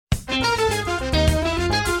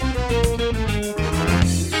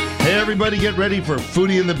everybody, get ready for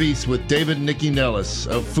Foodie and the Beast with David and Nycci Nellis.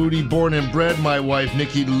 A foodie born and bred, my wife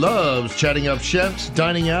Nycci loves chatting up chefs,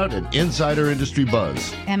 dining out, and insider industry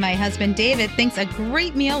buzz. And my husband David thinks a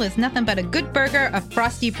great meal is nothing but a good burger, a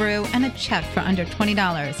frosty brew, and a check for under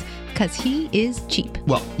 $20. Because he is cheap.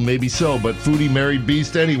 Well, maybe so, but foodie married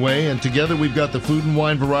beast anyway, and together we've got the food and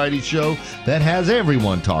wine variety show that has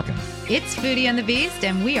everyone talking. It's Foodie and the Beast,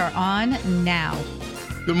 and we are on now.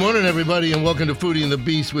 Good morning, everybody, and welcome to Foodie and the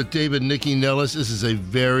Beast with David and Nycci Nellis. This is a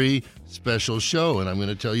very special show, and I'm going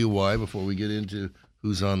to tell you why before we get into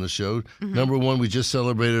who's on the show. Mm-hmm. Number one, we just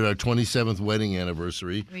celebrated our 27th wedding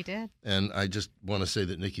anniversary. We did. And I just want to say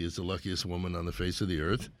that Nycci is the luckiest woman on the face of the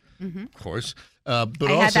earth, of course. But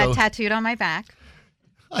I had that tattooed on my back.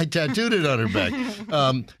 I tattooed it on her back.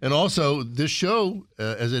 And also, this show,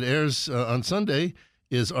 as it airs on Sunday,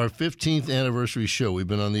 is our 15th anniversary show. We've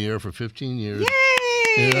been on the air for 15 years. Yay!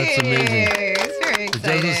 Yeah, that's amazing. It's very exciting. It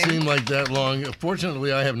doesn't seem like that long.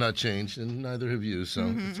 Fortunately, I have not changed, and neither have you,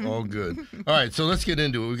 so it's all good. All right, so let's get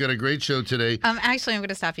into it. We've got a great show today. Actually, I'm going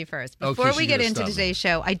to stop you first. Before we get into today's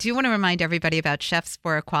show, I do want to remind everybody about Chefs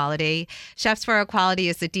for Equality. Chefs for Equality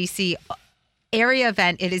is the D.C. area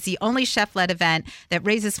event. It is the only chef-led event that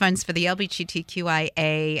raises funds for the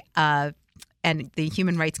LGBTQIA and the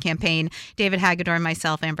Human Rights Campaign. David Hagedorn,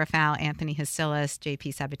 myself, Amber Fowl, Anthony Hasilis,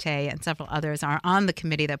 JP Sabate, and several others are on the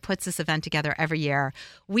committee that puts this event together every year.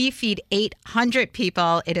 We feed 800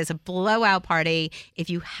 people. It is a blowout party. If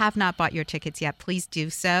you have not bought your tickets yet, please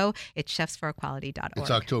do so. It's chefsforequality.org.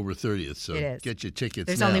 It's October 30th, so get your tickets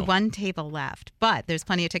There's now. only one table left, but there's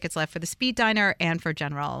plenty of tickets left for the speed diner and for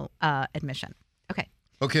general admission.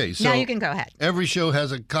 Okay, so now you can go ahead. Every show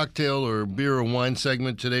has a cocktail or beer or wine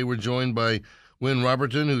segment. Today we're joined by Winn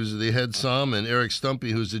Roberton, who's the head som, and Erich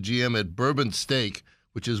Stumpe, who's the GM at Bourbon Steak,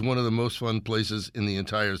 which is one of the most fun places in the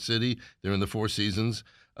entire city. They're in the Four Seasons,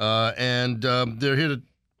 and they're here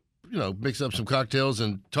to, mix up some cocktails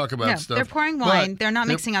and talk about stuff. They're pouring wine. They're not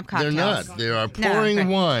mixing up cocktails. They're not. They are pouring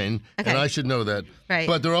wine, and I should know that. Right.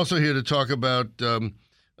 But they're also here to talk about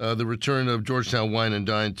the return of Georgetown Wine and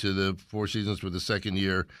Dine to the Four Seasons for the second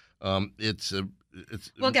year. We'll get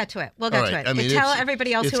to it. I mean, tell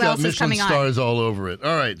everybody else who else is coming on. It's got Michelin stars all over it.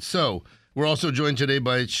 All right, so we're also joined today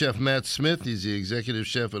by Chef Matt Smith. He's the executive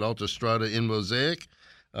chef at Alta Strada in Mosaic.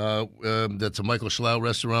 That's a Michael Schlau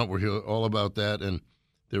restaurant. We're here all about that, and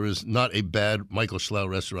there is not a bad Michael Schlau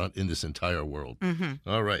restaurant in this entire world. Mm-hmm.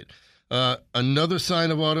 All right. Another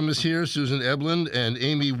sign of autumn is here. Suzanne Eblen and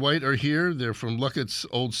Amy White are here. They're from Lucketts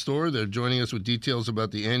Old Store. They're joining us with details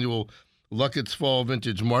about the annual Lucketts Fall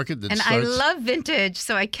Vintage Market. I love vintage,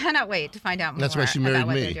 so I cannot wait to find out more That's why she married about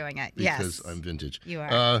what me, they're doing it. Because I'm vintage. You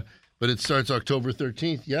are. But it starts October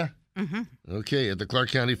 13th, yeah? Mm-hmm. Okay, at the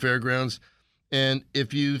Clarke County Fairgrounds. And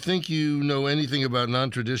if you think you know anything about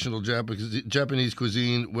non-traditional Japanese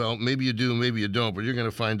cuisine, well, maybe you do, maybe you don't, but you're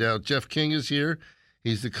going to find out. Jeff King is here.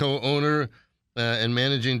 He's the co-owner and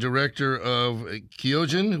managing director of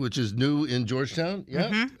Kyojijn, which is new in Georgetown. Yeah.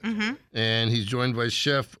 Mm-hmm, mm-hmm. And he's joined by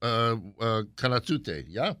Chef Kannasute.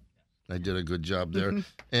 Yeah. I did a good job there. Mm-hmm.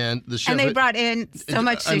 And the chef. And they brought in so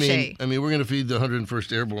much sushi. I mean, we're going to feed the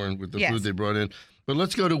 101st Airborne with the food they brought in. But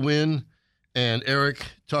let's go to Winn and Erich.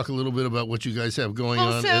 Talk a little bit about what you guys have going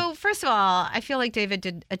on. So, first of all, I feel like David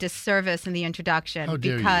did a disservice in the introduction. How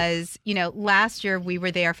dare because, last year we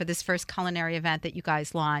were there for this first culinary event that you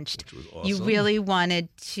guys launched. Which was awesome. You really wanted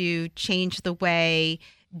to change the way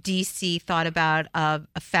DC thought about a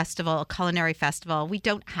festival, a culinary festival. We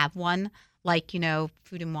don't have one like,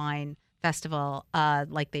 food and wine festival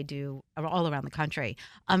like they do all around the country.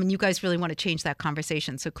 And you guys really want to change that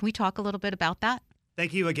conversation. So can we talk a little bit about that?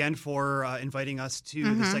 Thank you again for inviting us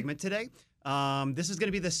to the segment today. This is going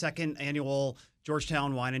to be the second annual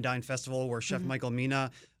Georgetown Wine and Dine Festival where Chef Michael Mina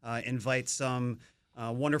invites some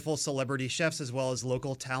wonderful celebrity chefs as well as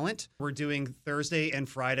local talent. We're doing Thursday and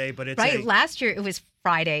Friday, but it's last year it was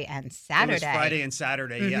Friday and Saturday. It was Friday and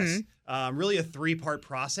Saturday, yes. Really a three-part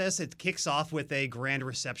process. It kicks off with a grand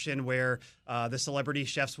reception where the celebrity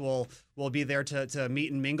chefs will be there to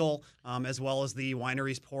meet and mingle, as well as the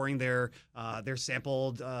wineries pouring their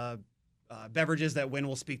sampled beverages that Winn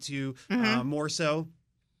will speak to more so.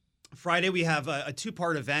 Friday, we have a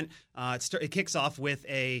two-part event. It kicks off with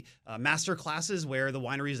a master classes where the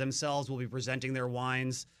wineries themselves will be presenting their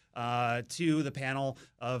wines to the panel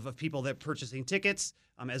of people that are purchasing tickets.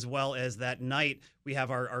 As well as that night, we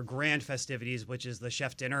have our grand festivities, which is the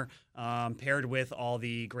chef dinner, paired with all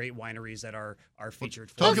the great wineries that are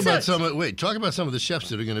featured. Talk about some of the chefs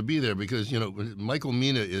that are going to be there, because Michael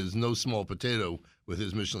Mina is no small potato with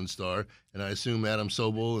his Michelin star, and I assume Adam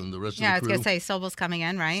Sobel and the rest of the crew. Yeah, I was going to say Sobel's coming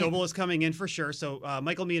in, right? Sobel is coming in for sure. So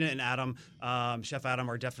Michael Mina and Adam, Chef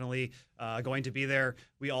Adam, are definitely going to be there.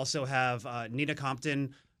 We also have Nina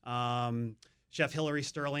Compton, Chef Hillary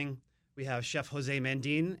Sterling. We have Chef Jose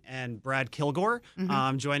Mandin and Brad Kilgore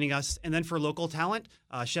joining us. And then for local talent,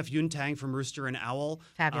 Chef Yun Tang from Rooster and Owl.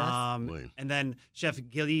 Fabulous. And then Chef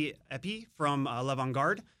Gilly Epi from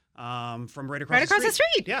L'Avant-Garde. From right across the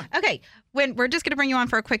street. Yeah. Okay. We're just going to bring you on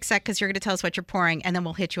for a quick sec because you're going to tell us what you're pouring, and then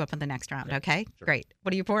we'll hit you up in the next round. Okay? Sure. Great.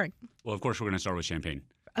 What are you pouring? Well, of course, we're going to start with champagne.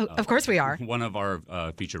 Oh, of course we are. One of our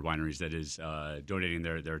featured wineries that is donating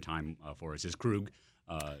their time for us is Krug.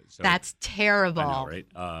 So that's terrible. I know,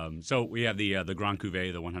 right? So we have the Grand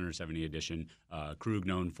Cuvée, the 170 edition. Krug,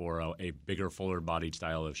 known for a bigger, fuller-bodied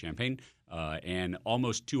style of champagne, and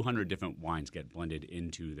almost 200 different wines get blended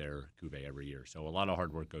into their cuvée every year. So a lot of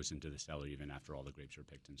hard work goes into the cellar, even after all the grapes are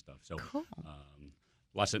picked and stuff. So cool.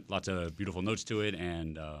 Lots of beautiful notes to it,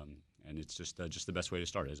 and it's just the best way to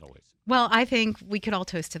start, as always. Well, I think we could all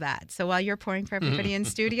toast to that. So while you're pouring for everybody in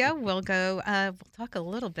studio, we'll talk a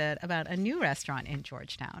little bit about a new restaurant in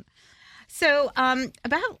Georgetown. So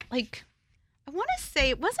about I want to say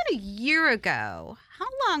it wasn't a year ago. How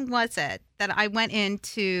long was it that I went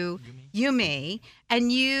into Yumi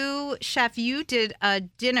and you, Chef, you did a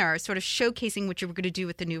dinner sort of showcasing what you were going to do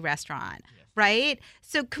with the new restaurant, right?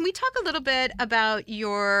 So can we talk a little bit about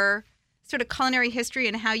your sort of culinary history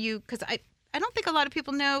and how you, because I don't think a lot of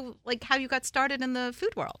people know how you got started in the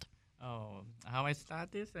food world. Oh, how I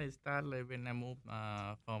started when I moved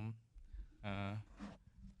from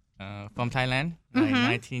Thailand,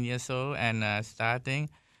 19 years old, and starting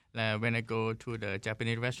when I go to the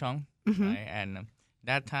Japanese restaurant, right? And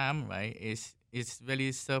that time, right, it's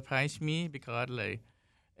really surprised me because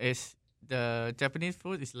it's the Japanese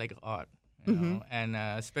food is like art. You know, and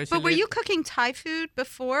especially. But were you cooking Thai food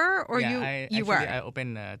before, or you were? I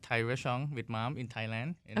opened a Thai restaurant with mom in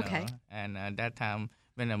Thailand. You know, and that time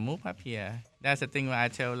when I moved up here, that's the thing where I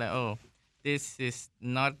tell this is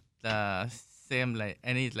not the same like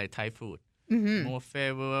any Thai food. More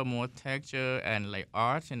flavor, more texture, and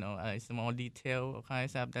art. Small detail kind of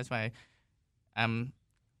stuff. That's why in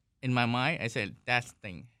my mind I said that's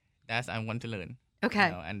thing. That's I want to learn.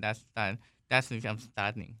 Okay. And that's when I'm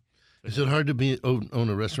starting. Is it hard to own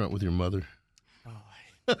a restaurant with your mother?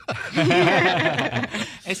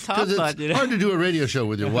 It's tough, but it's hard to do a radio show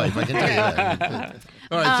with your wife. I can tell you that.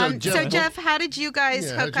 All right, so Jeff, how did you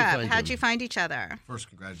guys hook up? How'd you find each other? First,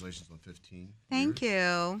 congratulations on 15. Thank you.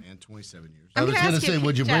 And 27 years. I was going to say,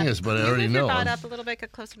 what'd you bring us? But I already know. Move your butt up a little bit,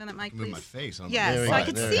 get closer to that mic, please. Move my face. Yes, so I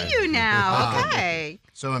can see you now. Okay.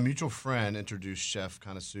 So a mutual friend introduced Chef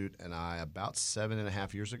Kannasute and I about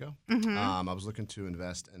 7.5 years ago. I was looking to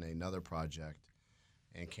invest in another project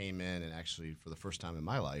and came in and actually, for the first time in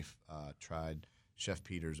my life, tried Chef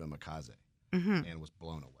Peter's omakase and was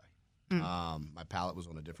blown away. My palate was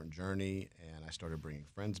on a different journey, and I started bringing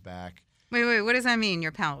friends back. Wait, what does that mean?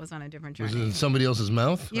 Your palate was on a different journey? Was it in somebody else's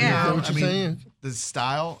mouth? Yeah. Is that what you're saying? The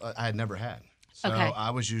style I had never had. So Okay.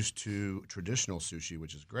 I was used to traditional sushi,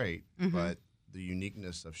 which is great, but the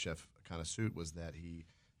uniqueness of Chef Kannasute was that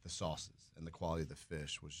the sauces and the quality of the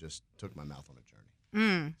fish took my mouth on a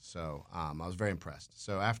journey. So I was very impressed.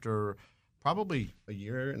 So after probably a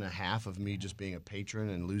year and a half of me just being a patron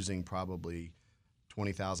and losing probably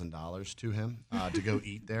 $20,000 to him to go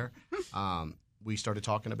eat there, we started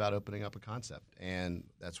talking about opening up a concept, and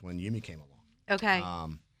that's when Yumi came along. Okay.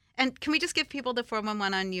 And can we just give people the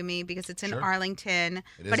 411 on Yumi because it's in Sure. Arlington,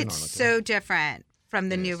 It is but in it's Arlington. so different from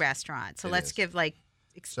the It new is. restaurant. So It let's is.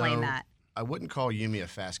 explain So, that. I wouldn't call Yumi a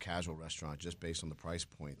fast casual restaurant just based on the price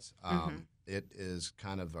points. It is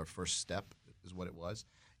kind of our first step is what it was.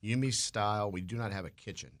 Yumi's style, we do not have a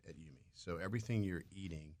kitchen at Yumi. So everything you're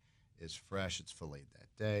eating is fresh. It's filleted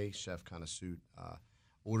that day. Chef Kannasute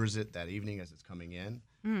orders it that evening as it's coming in.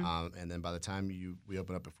 And then by the time we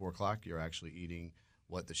open up at 4 o'clock, you're actually eating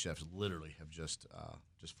what the chefs literally have just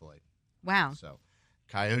filleted. Wow. So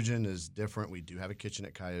Kyojijn is different. We do have a kitchen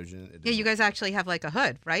at Kyojijn. It Yeah, is you guys actually have a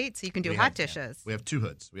hood, right? So you can do We hot have- dishes. We have 2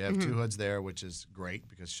 hoods. We have 2 hoods there, which is great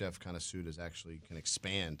because Chef Kannasute is actually can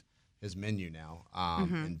expand his menu now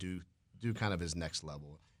and do kind of his next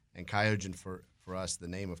level. And Kyojijn for us, the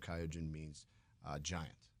name of Kyojijn means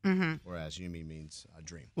giant, whereas Yumi means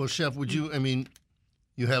dream. Well, Chef,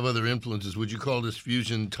 you have other influences. Would you call this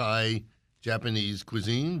fusion Thai Japanese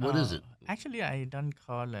cuisine? What is it? Actually, I don't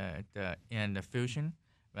call it the fusion,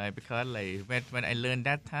 right? Because like when I learned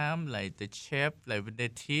that time, like the chef, like the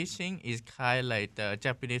teaching is kind of like the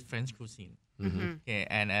Japanese French cuisine. Okay,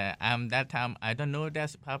 and that time I don't know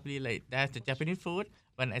that's probably like that's the Japanese food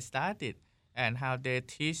when I started, and how they're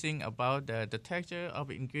teaching about the texture of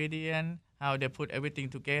the ingredient, how they put everything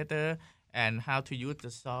together, and how to use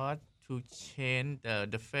the sauce to change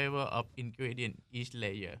the flavor of ingredient each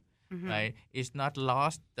layer. Right, it's not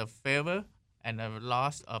lost the flavor and the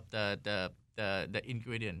loss of the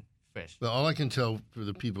ingredient fresh. Well, all I can tell for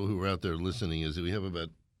the people who are out there listening is that we have about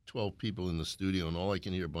 12 people in the studio, and all I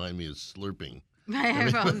can hear behind me is slurping.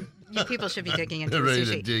 Well, you people should be digging into the ready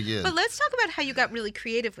sushi. to dig in. But let's talk about how you got really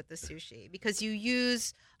creative with the sushi, because you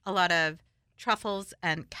use a lot of truffles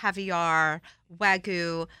and caviar,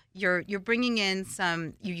 wagyu. You're bringing in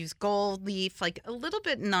you use gold leaf, like a little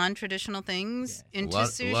bit non-traditional things into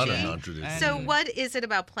sushi. A lot of non-traditional. So what is it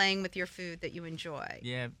about playing with your food that you enjoy?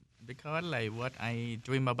 Yeah, because like what I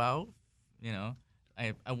dream about,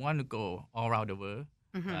 I want to go all around the world,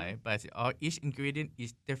 right? But each ingredient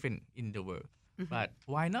is different in the world. But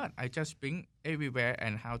why not? I just bring everywhere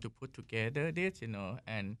and how to put together this,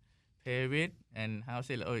 and pair it, and how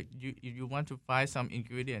say, you want to find some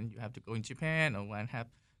ingredient, you have to go in Japan, or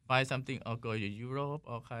find something, or go to Europe,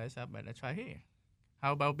 or kind of stuff. But I try here.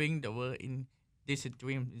 How about bring the world in this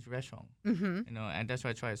dream restaurant? And that's why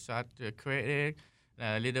I try to start to create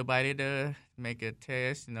it little by little, make a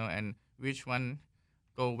taste, and which one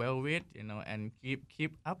go well with, and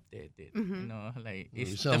keep updated. Like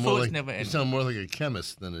the food never ends. You sound more like a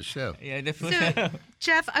chemist than a chef. Yeah, the food. So,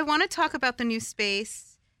 Jeff, I want to talk about the new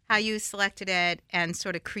space, how you selected it and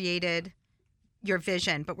sort of created your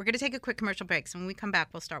vision. But we're going to take a quick commercial break. So when we come back,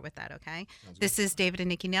 we'll start with that, okay? This is David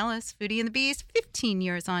and Nycci Nellis, Foodie and the Beast, 15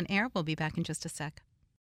 years on air. We'll be back in just a sec.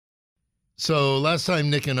 So last time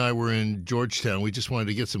Nick and I were in Georgetown, we just wanted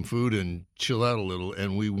to get some food and chill out a little,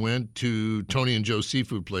 and we went to Tony and Joe's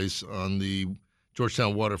Seafood Place on the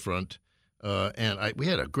Georgetown waterfront. And we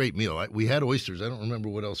had a great meal. We had oysters. I don't remember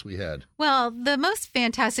what else we had. Well, the most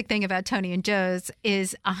fantastic thing about Tony and Joe's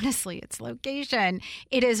is, honestly, its location.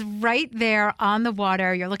 It is right there on the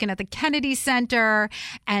water. You're looking at the Kennedy Center,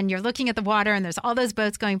 and you're looking at the water, and there's all those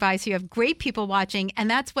boats going by. So you have great people watching, and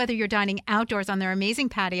that's whether you're dining outdoors on their amazing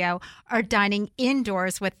patio or dining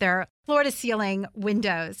indoors with their floor-to-ceiling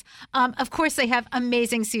windows. Of course, they have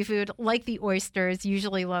amazing seafood, like the oysters,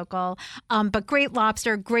 usually local, but great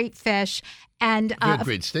lobster, great fish. And they had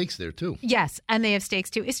great steaks there, too. Yes, and they have steaks,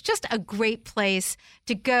 too. It's just a great place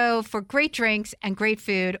to go for great drinks and great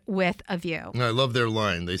food with a view. And I love their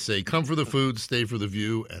line. They say, come for the food, stay for the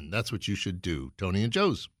view, and that's what you should do. Tony and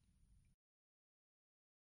Joe's.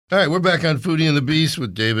 All right, we're back on Foodie and the Beast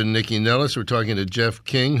with David and Nycci Nellis. We're talking to Jeff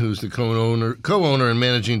King, who's the co-owner and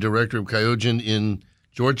managing director of Kyojijn in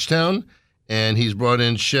Georgetown. And he's brought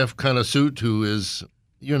in Chef Kannasute, who is,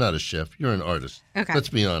 you're not a chef, you're an artist. Okay. Let's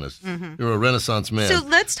be honest. You're a Renaissance man. So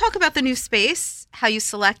let's talk about the new space, how you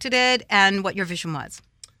selected it, and what your vision was.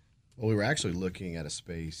 Well, we were actually looking at a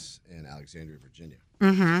space in Alexandria, Virginia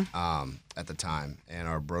at the time. And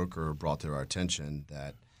our broker brought to our attention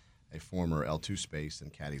that a former L2 space in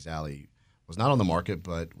Caddy's Alley was not on the market,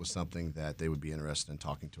 but was something that they would be interested in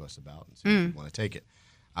talking to us about and see if we want to take it.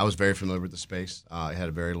 I was very familiar with the space. It had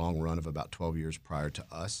a very long run of about 12 years prior to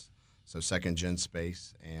us, so second-gen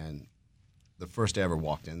space. And the first day I ever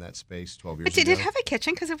walked in that space 12 years ago. But did it have a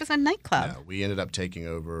kitchen? Because it was a nightclub. No, we ended up taking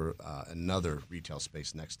over another retail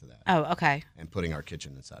space next to that. Oh, okay. And putting our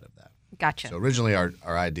kitchen inside of that. Gotcha. So originally our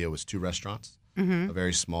idea was 2 restaurants, a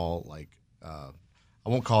very small, like I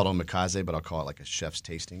won't call it omakase, but I'll call it like a chef's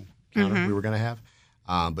tasting counter we were going to have.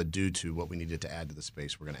 But due to what we needed to add to the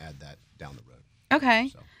space, we're going to add that down the road.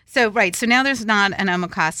 Okay. So now there's not an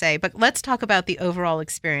omakase, but let's talk about the overall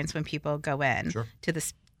experience when people go in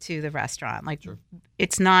to the restaurant. Like,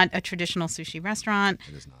 it's not a traditional sushi restaurant.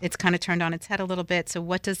 It is not. It's kind of turned on its head a little bit. So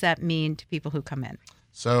what does that mean to people who come in?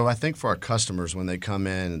 So I think for our customers, when they come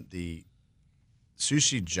in, the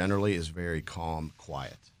sushi generally is very calm,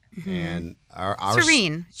 quiet. And our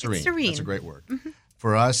serene. Serene. It's serene. That's a great word.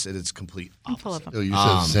 For us, it is complete opposite. I'm full of them. Oh, you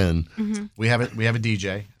said zen. We have a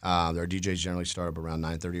DJ. Our DJs generally start up around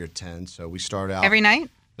 9:30 or 10. So we start out Every night?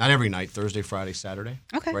 Not every night. Thursday, Friday, Saturday.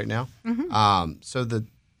 Okay. Right now. So the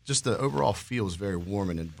overall feel is very warm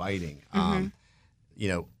and inviting.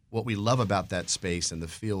 What we love about that space and the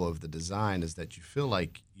feel of the design is that you feel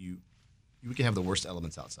like you can have the worst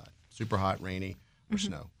elements outside, super hot, rainy, or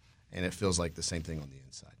snow, and it feels like the same thing on the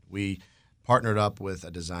inside. We partnered up with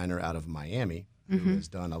a designer out of Miami who has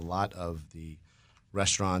done a lot of the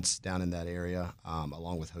restaurants down in that area,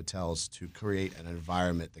 along with hotels, to create an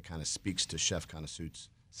environment that kind of speaks to Chef Kannasute's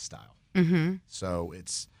style. Mm-hmm. So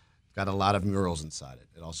it's got a lot of murals inside it.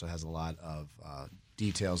 It also has a lot of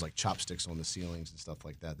details like chopsticks on the ceilings and stuff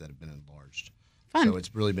like that have been enlarged. Fun. So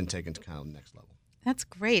it's really been taken to kind of the next level. That's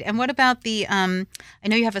great. And what about the, I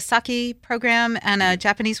know you have a sake program and a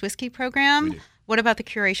Japanese whiskey program. We do. What about the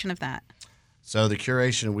curation of that? So the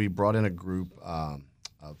curation, we brought in a group of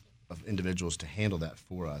individuals to handle that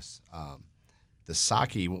for us. The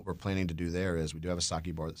sake, what we're planning to do there is we do have a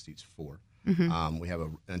sake bar that seats 4. Mm-hmm. We have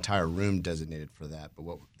an entire room designated for that, but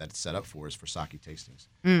what that's set up for is for sake tastings.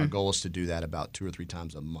 Our goal is to do that about 2 or 3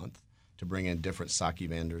 times a month, to bring in different sake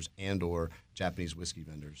vendors and or Japanese whiskey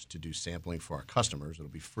vendors to do sampling for our customers. It'll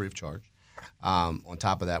be free of charge. On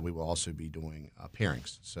top of that, we will also be doing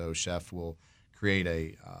pairings. So Chef will create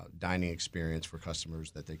a dining experience for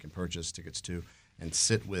customers that they can purchase tickets to and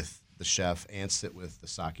sit with the chef and sit with the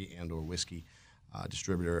sake and or whiskey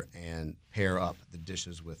distributor and pair up the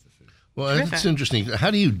dishes with the food. Well, it's interesting.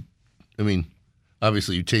 How do you, I mean,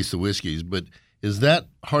 obviously you taste the whiskeys, but is that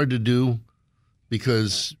hard to do?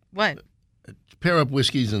 Because What? pair up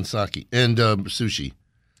whiskeys and sake and sushi.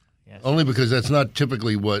 Yes. Only because that's not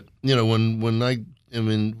typically what, when I am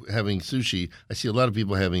in having sushi, I see a lot of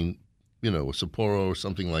people having, a Sapporo or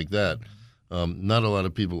something like that. Not a lot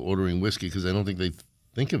of people ordering whiskey because I don't think they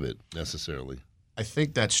think of it necessarily. I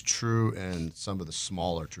think that's true in some of the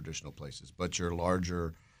smaller traditional places, but your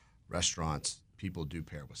larger restaurants, people do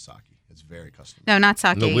pair with sake. It's very customary. No, not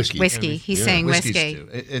sake. No, whiskey. Whiskey. He's saying Whiskeys whiskey. too.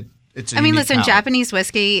 It's a I mean, unique listen, palate. Japanese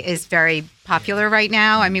whiskey is very popular right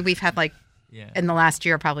now. I mean, we've had in the last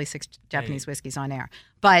year probably 6 Japanese whiskeys on air.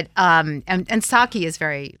 But and sake is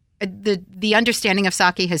very the understanding of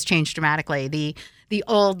sake has changed dramatically. The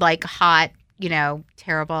old hot,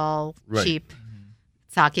 terrible, cheap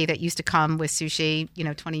sake that used to come with sushi,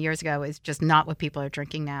 20 years ago is just not what people are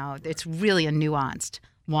drinking now. It's really a nuanced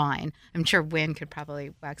wine. I'm sure Winn could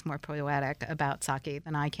probably wax more poetic about sake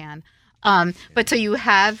than I can. But so you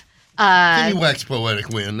have. Can you wax poetic,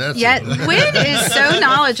 Winn? That's Winn is so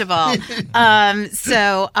knowledgeable.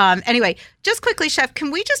 Anyway, just quickly, Chef,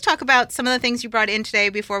 can we just talk about some of the things you brought in today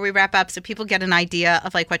before we wrap up, so people get an idea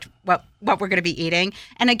of what we're going to be eating?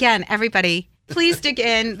 And again, everybody, please dig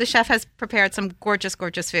in. The chef has prepared some gorgeous,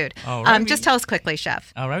 gorgeous food. Right, just tell us quickly,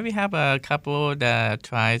 Chef. All right, we have a couple that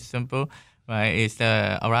try simple. Right, it's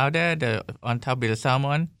around there, on top with the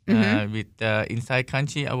salmon, with the inside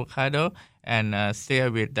crunchy avocado, and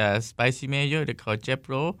seared with the spicy mayo, they call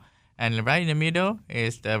Jepro. And right in the middle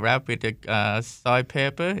is the wrap with the soy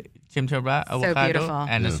pepper, chimichurri, avocado,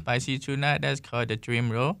 and the spicy tuna. That's called the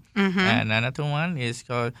dream roll. And another one is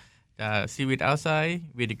called seaweed outside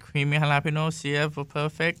with the creamy jalapeno seared for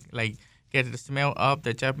perfect. Get the smell of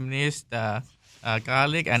the Japanese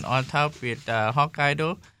garlic, and on top with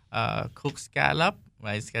Hokkaido cooked scallop.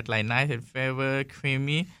 Right, it's got nice and flavor,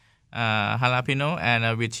 creamy jalapeno,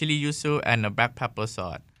 and with chili yuzu and a black pepper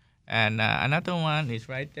sauce. And another one is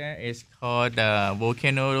right there. It's called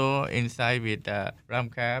volcano inside with ram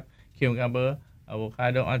crab, cucumber,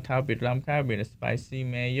 avocado on top with ram crab with a spicy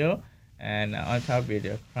mayo, and on top with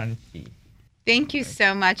a crunchy. Thank you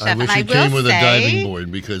so much, Chef. I wish you came with a diving board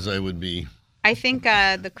because I would be. I think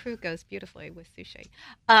the crew goes beautifully with sushi.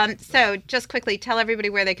 So just quickly, tell everybody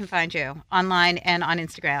where they can find you online and on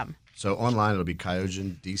Instagram. So online, it'll be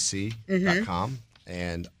kyojindc.com,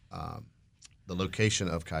 and the location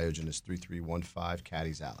of Kyojijn is 3315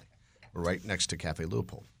 Caddy's Alley. We're right next to Cafe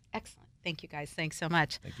Leopold. Excellent. Thank you, guys. Thanks so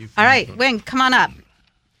much. Thank you. All right, Winn, come on up.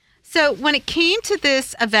 So when it came to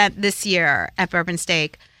this event this year at Bourbon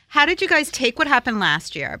Steak, how did you guys take what happened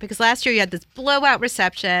last year? Because last year you had this blowout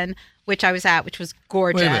reception, which I was at, which was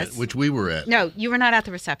gorgeous. Wait a minute, which we were at. No, you were not at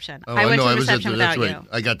the reception. Oh, I went to the was reception without that's right. you.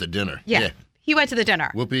 I got the dinner. Yeah. He went to the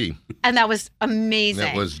dinner. Whoopee. And that was amazing.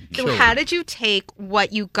 That was So killer. how did you take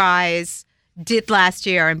what you guys did last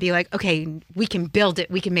year and be like, okay, we can build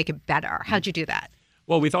it, we can make it better? How'd you do that?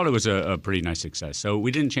 Well, we thought it was a pretty nice success. So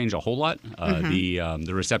we didn't change a whole lot.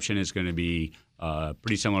 The reception is going to be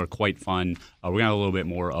pretty similar, quite fun. We're going to have a little bit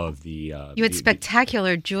more of the... You had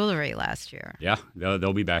spectacular jewelry last year. Yeah,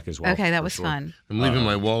 they'll be back as well. Okay, that for was sure. fun. I'm leaving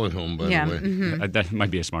my wallet home, by the way. That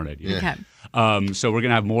might be a smart idea. Okay. So we're going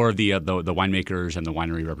to have more of the winemakers and the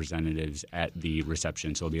winery representatives at the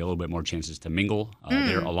reception. So there'll be a little bit more chances to mingle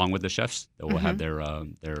there along with the chefs. They will have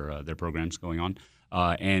their programs going on.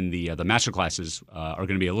 And the master classes are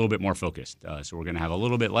going to be a little bit more focused. So we're going to have a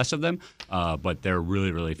little bit less of them, but they're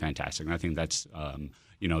really, really fantastic. And I think that's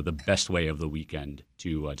the best way of the weekend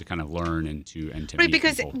to kind of learn and to Right, meet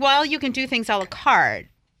because people. while you can do things a la carte,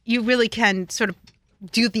 you really can sort of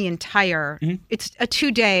do the entire. It's a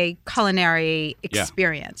 2-day culinary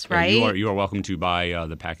experience, right? You are welcome to buy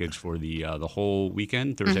the package for the whole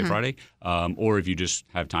weekend, Thursday, Friday, or if you just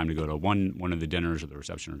have time to go to one of the dinners or the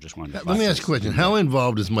reception or just one of the classes. Let me ask a question. How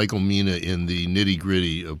involved is Michael Mina in the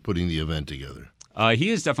nitty-gritty of putting the event together? He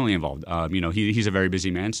is definitely involved. He's a very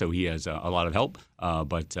busy man, so he has a lot of help.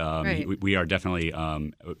 But we are definitely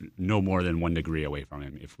no more than 1 degree away from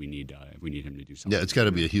him if we need him to do something. Yeah, it's got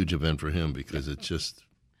to be a huge event for him because it's just.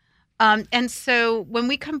 And so when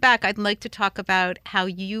we come back, I'd like to talk about how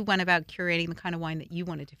you went about curating the kind of wine that you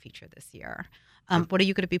wanted to feature this year. What are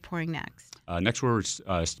you going to be pouring next? Next, we're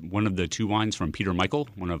one of the 2 wines from Peter Michael,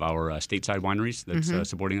 one of our stateside wineries that's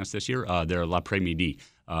supporting us this year. They're L'Après-Midi,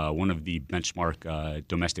 one of the benchmark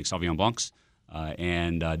domestic Sauvignon Blancs.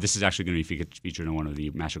 And this is actually going to be featured in one of the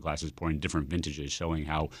master classes, pouring different vintages, showing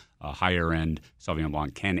how higher-end Sauvignon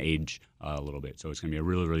Blanc can age a little bit. So it's going to be a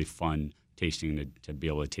really, really fun tasting to be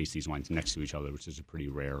able to taste these wines next to each other, which is a pretty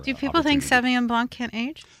rare Do people think Sauvignon Blanc can't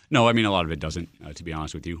age? No, I mean, a lot of it doesn't, to be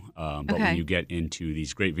honest with you. But when you get into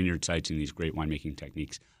these great vineyard sites and these great winemaking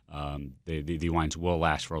techniques, the wines will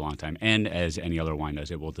last for a long time. And as any other wine does,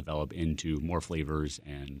 it will develop into more flavors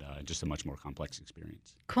and just a much more complex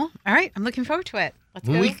experience. Cool. All right. I'm looking forward to it. Let's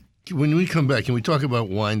go. When we come back, can we talk about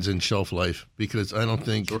wines and shelf life? Because I don't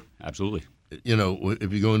think... Sure, absolutely.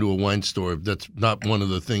 If you go into a wine store, that's not one of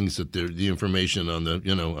the things that the information on the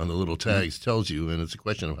on the little tags tells you, and it's a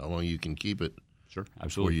question of how long you can keep it. Sure,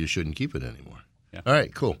 absolutely. Or you shouldn't keep it anymore. Yeah. All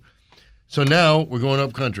right, cool. So now we're going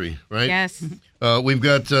up country, right? Yes. We've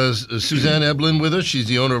got Suzanne Eblen with us. She's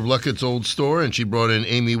the owner of Lucketts Old Store, and she brought in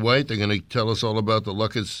Amy White. They're going to tell us all about the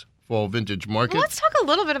Lucketts Fall Vintage Market. Well, let's talk a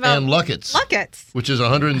little bit about and Lucketts. Lucketts, which is a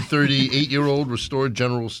 138-year-old restored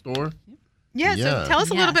general store. Yeah, so tell us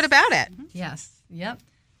a little bit about it. Yes, yep.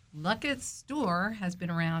 Lucketts Store has been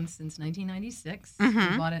around since 1996.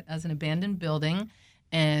 Mm-hmm. We bought it as an abandoned building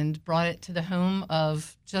and brought it to the home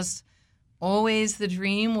of just always the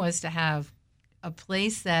dream was to have a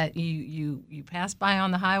place that you pass by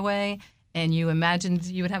on the highway and you imagined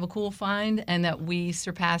you would have a cool find, and that we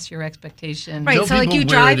surpass your expectation. Right, so like you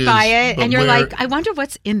drive by it and you're like, I wonder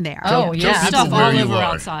what's in there. Oh, yeah. Stuff all over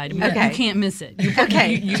outside. Okay. You can't miss it.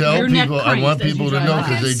 Tell people, I want people to know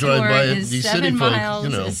because they drive by it, these city folk,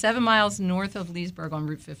 It's 7 miles north of Leesburg on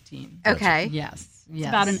Route 15. Okay. Yes. It's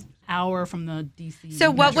about an hour from the D.C. So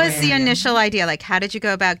what was the initial idea? Like, how did you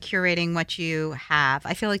go about curating what you have?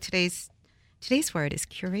 I feel like today's word is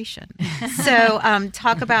curation. So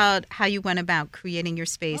talk about how you went about creating your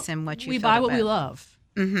space and what you We felt buy what about. we love,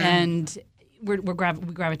 and we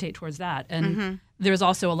gravitate towards that. And there's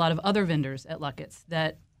also a lot of other vendors at Lucketts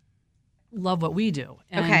that love what we do.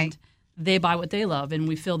 And they buy what they love, and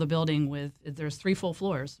we fill the building with, there's 3 full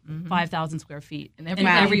floors, 5,000 square feet. And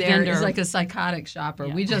every vendor is like a psychotic shopper.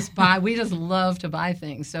 Yeah. We just love to buy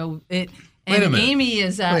things. So And Amy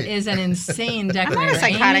is an insane decorator. I'm not a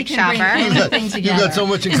psychotic Amy can shopper. bring anything together. You got so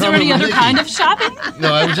much in Is there common any with other Nikki. kind of shopping?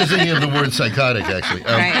 No, I was just thinking of the word psychotic, actually.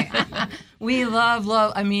 Right. We love.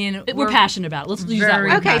 I mean, We're passionate about it. Let's use that very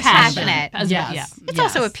word. Okay, passionate. Yes. Yeah. It's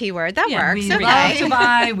also a P word. That Yeah, works. We love to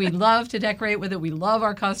buy. We love to decorate with it. We love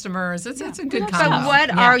our customers. It's a good So combo. what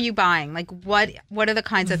are you buying? Like what are the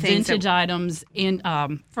kinds of things? Vintage items in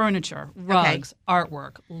furniture, rugs,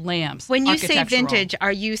 artwork, lamps. When you say architectural. vintage,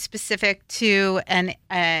 are you specific to Is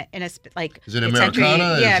it mid-century?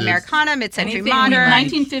 Americana? Yeah, Is it- Americana, mid-century Anything modern.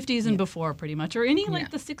 1950s and before, pretty much, or any like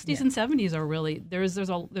the 60s and 70s are really there's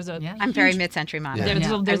a Yeah. I'm very mid-century modern. there's I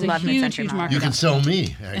love a huge mid-century modern. market. You can sell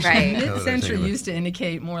me, actually. Right. now that I think Mid-century of it. used to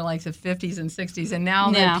indicate more like the 50s and 60s, and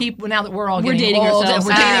now Yeah. now that we're all We're getting dating old ourselves.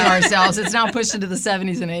 and we're dating ourselves, it's now pushed into the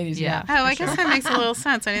 70s and 80s. Yeah. Oh, I guess that makes a little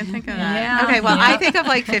sense. I didn't think of that. Yeah. Okay, well, Yeah. I think of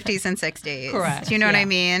like 50s and 60s. Correct. Do you know what I Yeah.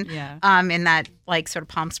 mean? Yeah. In that like sort of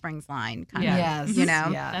Palm Springs line kind of. Yes. You know?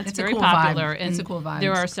 Yeah. That's It's a very cool popular, vibe. and It's a cool vibe.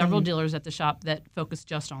 there are It's several clean. dealers at the shop that focus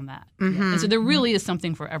just on that. And so there really is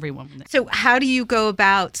something for everyone. So how do you go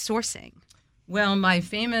about sourcing? Well, my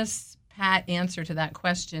famous pat answer to that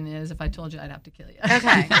question is, if I told you, I'd have to kill you.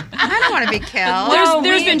 Okay. I don't want to be killed.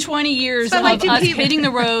 There's been 20 years So, of like, do us people- hitting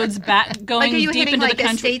the roads, going Like, are you deep hitting into like the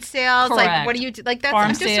country. estate sales? Correct. Like, what do you do? Like, that's Farm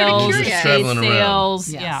I'm just sales, sort of Just curious. estate traveling around. sales,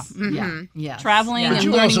 Yes. yeah. Yeah. Yes. Traveling Yeah. But and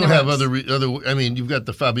you learning also the have ropes. other. I mean, you've got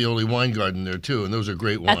the Fabioli wine garden there too, and those are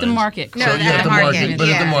great wines At the market. No, So at yeah, at the the market, market, but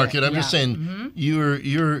at the yeah. market, I'm Yeah. just saying,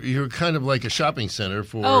 you're kind of like a shopping center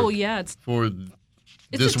for. Oh, yeah, it's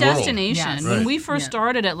this a world. destination. Yes. When Right. we first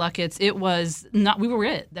started at Lucketts, it was not. We were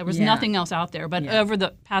it. There was Yeah. nothing else out there. But Yeah. over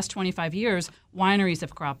the past 25 years, wineries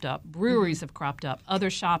have cropped up, breweries have cropped up, other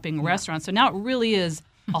shopping, restaurants. So now it really is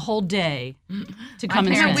a whole day to come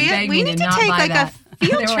and parents spend. begged We me need to to not take buy like that. a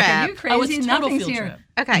field trip. Are you crazy? Oh, it's a total Nothing's field here. trip.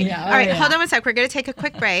 Okay. Yeah, All right. yeah. Hold on one sec. We're going to take a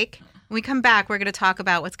quick break. When we come back, we're going to talk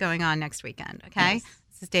about what's going on next weekend. Okay. Yes.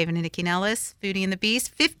 This is David and Nycci Nellis, Foodie and the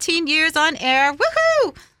Beast. 15 years on air.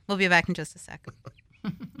 Woohoo! We'll be back in just a sec.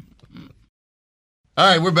 All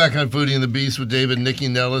right, we're back on Foodie and the Beast with David and Nycci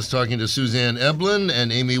Nellis, talking to Suzanne Eblen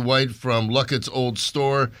and Amy White from Lucketts Old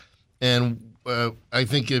Store. And I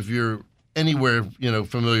think if you're anywhere,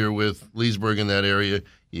 familiar with Leesburg in that area,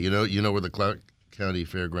 you know where the Clarke County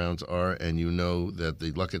Fairgrounds are, and you know that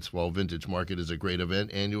the Lucketts Fall Vintage Market is a great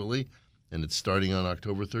event annually, and it's starting on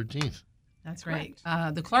October 13th. That's right.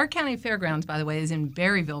 The Clarke County Fairgrounds, by the way, is in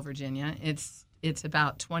Berryville, Virginia. It's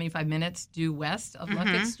about 25 minutes due west of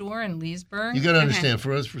Lucketts Store in Leesburg. You got to understand,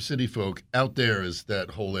 for us, for city folk, out there is that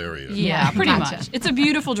whole area. Yeah, pretty Gotcha. much. It's a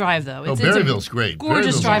beautiful drive, though. It's Berryville's great.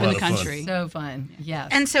 Gorgeous Berryville's drive a in lot the of fun. country. So fun. Yes.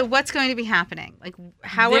 And so what's going to be happening? Like,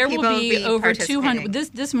 how there are people will be over participating? 200.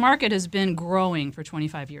 This market has been growing for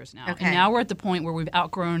 25 years now. Okay. And now we're at the point where we've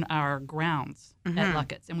outgrown our grounds at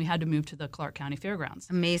Lucketts, and we had to move to the Clarke County Fairgrounds.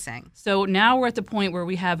 Amazing. So now we're at the point where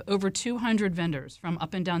we have over 200 vendors from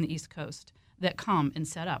up and down the East Coast that come and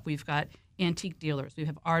set up. We've got antique dealers. We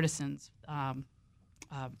have artisans. And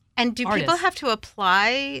do people artists. have to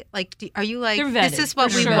apply? Like, are you like, They're vetted, this is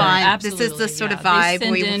what for we sure. want? Absolutely, This is the sort of yeah. vibe They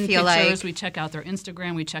send we in feel pictures, like. We check out their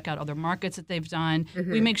Instagram. We check out other markets that they've done.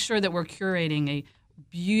 We make sure that we're curating a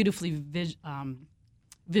beautifully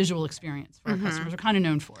visual experience for our customers. We're kind of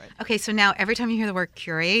known for it. Okay, so now every time you hear the word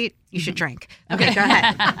curate, you should drink. Okay, go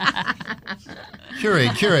ahead.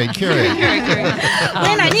 Curate.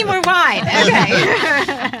 Winn, I need more wine.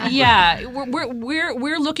 Okay. Yeah,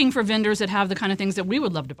 we're looking for vendors that have the kind of things that we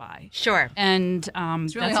would love to buy. Sure. And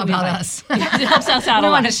it's really that's all what we about like. us. It helps us out We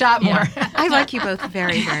a lot. want to shop more. I like you both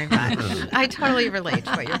very, very much. I totally relate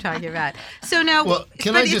to what you're talking about. So now, Well,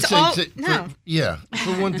 can but I just it's all, say, no.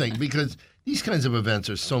 for one thing, because these kinds of events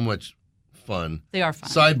are so much fun. They are fun.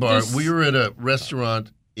 Sidebar, we were at a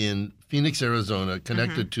restaurant in Phoenix, Arizona,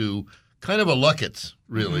 connected to kind of a Lucketts,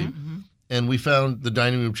 really. And we found the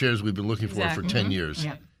dining room chairs we've been looking for Exactly. 10 years.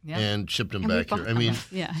 Yeah. And shipped them And we back here. bought I mean,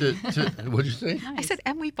 Yeah. what'd you say? I said,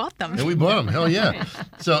 and we bought them. And we bought them. Hell yeah.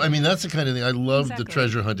 So, I mean, that's the kind of thing. I love the Exactly.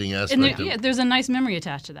 treasure hunting aspect And of it. there's a nice memory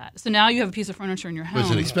attached to that. So now you have a piece of furniture in your home. It's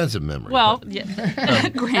an expensive memory. Well, yeah. That's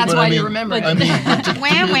But why I mean, you remember it. I mean,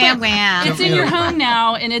 Wham, wham, wham. It's in your home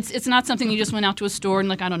now, and it's not something you just went out to a store and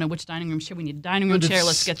like, I don't know which dining room chair we need. A dining room But chair. it's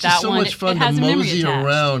Let's get just that so one. much fun it has to a memory mosey attached.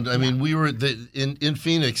 around. I mean, we were in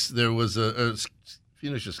Phoenix. There was a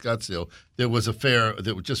Phoenix or Scottsdale. There was a fair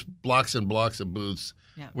that was just blocks and blocks of booths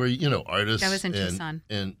where artists. That was in Tucson.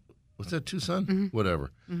 And was that Tucson? Whatever.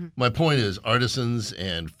 My point is artisans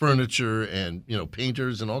and furniture and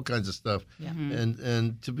painters and all kinds of stuff.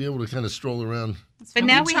 And to be able to kind of stroll around. But And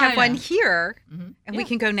now we we have try one to- here, and we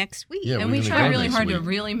can go next week. Yeah, And we're we gonna try go really next hard to week.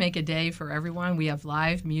 really make a day for everyone. We have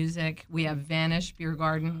live music. We have Vanish Beer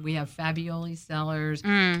Garden. We have Fabioli Cellars.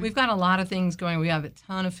 We've got a lot of things going. We have a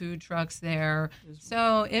ton of food trucks there.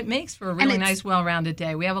 So it makes for a really it's- nice, well-rounded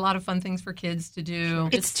day. We have a lot of fun things for kids to do.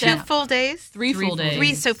 It's set- 2 full days? Three full days.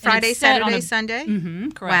 Three, so And Friday, it's set on Saturday, a- Sunday? Mm-hmm,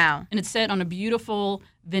 correct. Wow. And it's set on a beautiful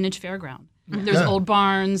vintage fairground. There's old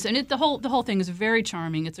barns, and the whole thing is very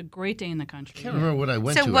charming. It's a great day in the country. I can't remember what I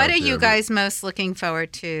went to. So what out are you there, but- guys most looking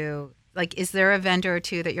forward to? Like, is there a vendor or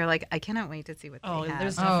two that you're like, I cannot wait to see what Oh, they have?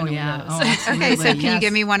 there's Oh, definitely yeah. those. Oh, Okay, so absolutely. can you Yes.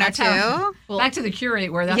 give me one or That's how- two? Back to the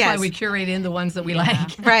curate, where that's Yes. why we curate in the ones that we like.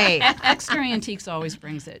 Right. Exter Antiques always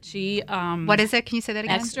brings it. She What is it? Can you say that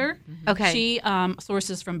again? Exter. Okay. She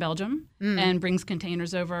sources from Belgium and brings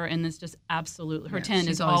containers over, and it's just absolutely her tin she's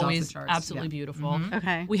is always off the always charts. absolutely Yeah. beautiful.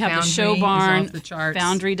 Okay. We have Foundry the show is barn. off the charts.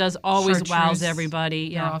 Foundry does always wows Chartreuse, everybody.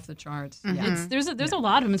 They're Yeah. off the charts. It's, there's a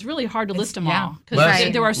lot of them. It's really hard to list them yeah. all because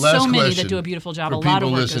Last- there are last so many question that do a beautiful job. for A lot of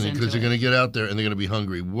people work listening, goes because into they're going it. to get out there and they're going to be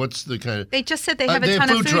hungry. What's the kind of? They just said they have a they ton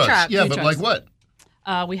of food trucks. Yeah, Food but trucks. like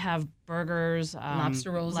what? We have burgers,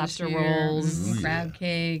 Lobster rolls. lobster this year, rolls. crab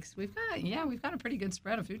cakes. We've got a pretty good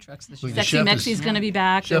spread of food trucks this Look, year. the Sexy chef Mexi's is- going to be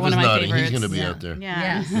back. They're Chef one is of my nodding. favorites. He's going to be Yeah. out there.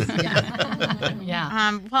 Yeah. Yes.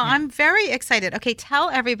 Yeah. Well, I'm very excited. Okay, tell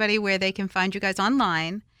everybody where they can find you guys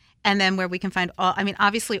online, and then where we can find all. I mean,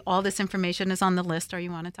 obviously, all this information is on the list,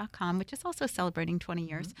 areyouwantit.com, which is also celebrating 20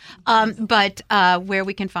 years. But where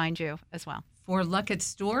we can find you as well. For Lucketts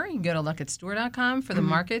Store, you can go to luckettsstore.com. For the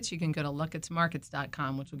markets, you can go to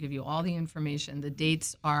luckettsmarkets.com, which will give you all the information. The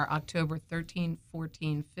dates are October 13,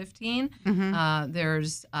 14, 15.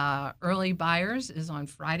 There's early buyers is on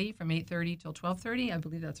Friday from 8:30 till 12:30. I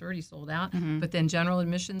believe that's already sold out. But then general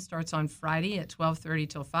admission starts on Friday at 12:30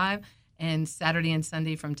 till 5. And Saturday and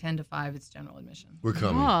Sunday from 10 to 5, it's general admission. We're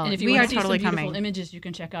coming. Oh, And if you we want are to see totally some beautiful coming. images, you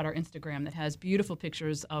can check out our Instagram that has beautiful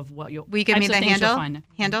pictures of what you'll. Will you give me the handle?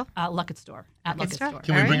 Lucketts Store. At Lucketts Lucketts Store. Store.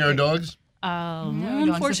 Can we bring our dogs? No dogs.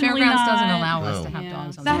 The Unfortunately, fairgrounds doesn't not. allow us to Oh. have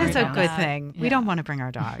dogs on That the is a fairgrounds. good thing. We Yeah. don't want to bring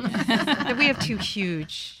our dogs. We have 2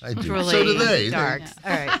 huge, I do. drooly So do they. dogs.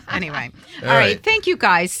 All right. Anyway. All All right. right. Thank you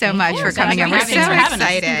guys so much for coming in. We're so Thanks for having us.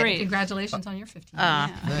 It's been excited. great. Congratulations on your 15.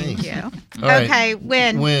 Thank you. All right. Okay,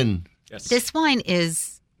 Winn. Yes. This wine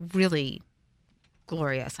is really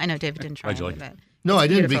glorious. I know David didn't try How'd you any like of it. No, I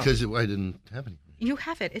didn't beautiful. because I didn't have any. You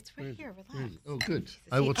have it. It's right here. Relax. Oh, good.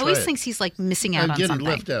 I He will try always it. thinks he's like missing out I'm on getting something.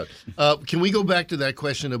 left out. Can we go back to that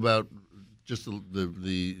question about just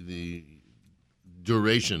the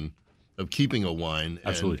duration of keeping a wine?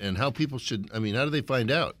 Absolutely. And how people should, how do they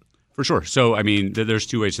find out? For sure. So, there's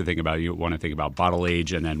 2 ways to think about it. You want to think about bottle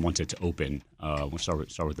age, and then once it's open, we'll start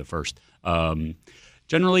with the first.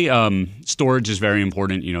 Generally, storage is very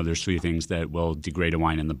important. There's 3 things that will degrade a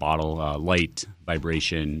wine in the bottle: light,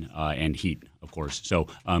 vibration, and heat, of course. So,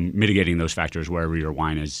 mitigating those factors wherever your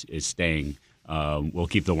wine is staying will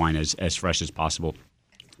keep the wine as fresh as possible,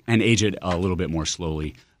 and age it a little bit more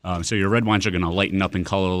slowly. So, your red wines are going to lighten up in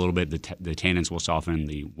color a little bit. The tannins will soften.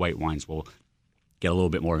 The white wines will get a little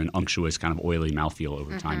bit more of an unctuous, kind of oily mouthfeel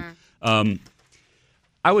over time.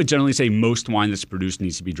 I would generally say most wine that's produced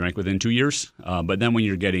needs to be drank within 2 years. But then when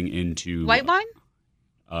you're getting into White wine?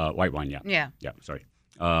 White wine, yeah. Yeah. Sorry.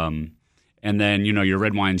 And then, your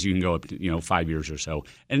red wines, you can go up to, 5 years or so.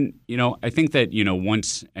 And, I think that,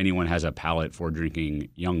 once anyone has a palate for drinking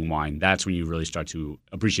young wine, that's when you really start to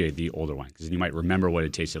appreciate the older wine, because you might remember what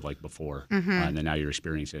it tasted like before, and then now you're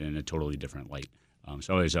experiencing it in a totally different light.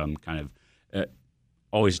 So always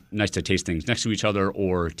always nice to taste things next to each other,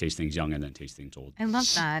 or taste things young and then taste things old. I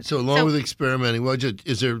love that. So along with experimenting,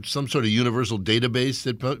 is there some sort of universal database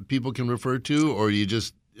that people can refer to? Or you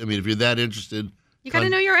just, if you're that interested... You got to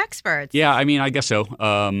know your experts. Yeah, I guess so.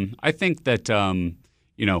 I think that,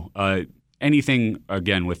 anything,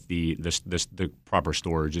 again, with the proper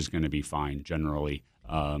storage is going to be fine generally.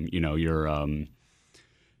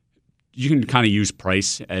 You can kind of use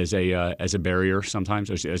price as a barrier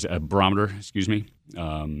sometimes, as a barometer, excuse me.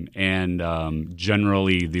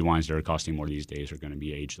 Generally, the wines that are costing more these days are going to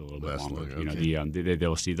be aged a little bit longer. Okay.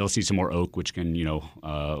 They'll see some more oak, which can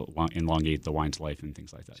elongate the wine's life and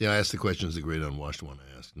things like that. See, I asked the questions the great unwashed one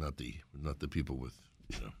I asked, not the people with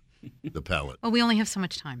the palate. Well, we only have so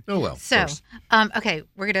much time. Oh, well. So, okay,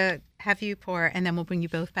 we're going to have you pour, and then we'll bring you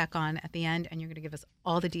both back on at the end, and you're going to give us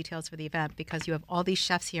all the details for the event, because you have all these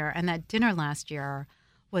chefs here. And that dinner last year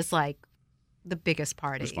was like the biggest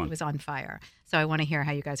party. It was on fire. So I want to hear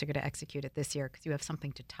how you guys are going to execute it this year, because you have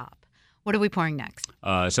something to top. What are we pouring next?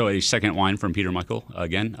 So a second wine from Peter Michael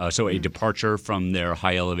again. So a departure from their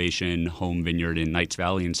high elevation home vineyard in Knights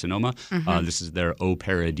Valley in Sonoma. This is their Au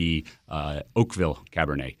Paradis Oakville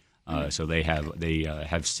Cabernet. So they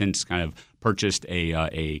have since kind of purchased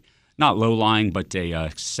a not low-lying, but a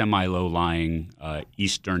semi-low-lying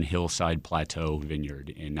eastern hillside plateau vineyard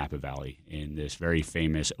in Napa Valley in this very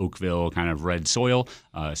famous Oakville kind of red soil.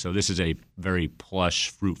 So this is a very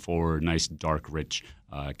plush, fruit-forward, nice, dark, rich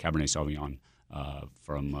Cabernet Sauvignon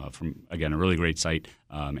from again, a really great site.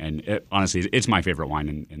 And honestly, it's my favorite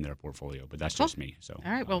wine in their portfolio, but that's just me. So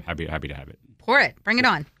all right, well, happy to have it. Pour it. Bring it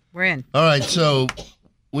on. We're in. All right, so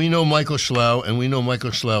we know Michael Schlau, and we know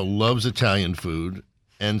Michael Schlau loves Italian food.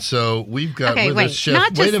 And so we've got with us Chef.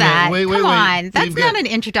 Not just wait a that. minute. Wait. Come on. That's not an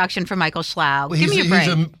introduction for Michael Schlau. Give me a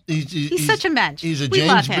break. He's such a mensch. He's a We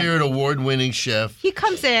love James him. Beard award-winning chef. He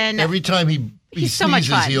comes in. Every time he He's so much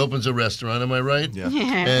sneezes, fun. he opens a restaurant. Am I right? Yeah.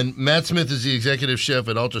 And Matt Smith is the executive chef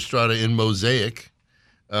at Alta Strada in Mosaic.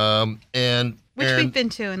 Which we've been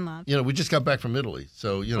to and loved. We just got back from Italy.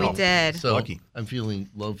 So, We did. So Lucky. I'm feeling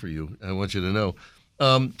love for you. I want you to know.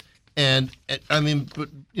 But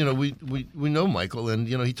we know Michael, and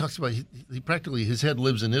he talks about he practically his head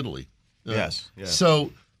lives in Italy. Yes.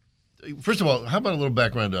 So, first of all, how about a little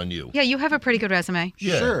background on you? Yeah, you have a pretty good resume.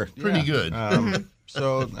 Yeah, Sure. pretty yeah. good.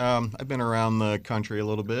 So I've been around the country a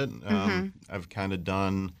little bit. I've kind of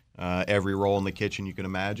done every role in the kitchen you can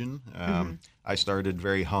imagine. I started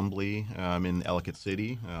very humbly in Ellicott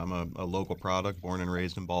City. I'm a local product, born and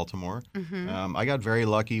raised in Baltimore. I got very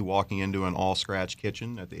lucky walking into an all-scratch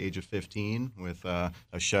kitchen at the age of 15 with a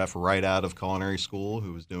chef right out of culinary school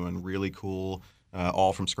who was doing really cool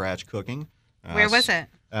all-from-scratch cooking. Where was it?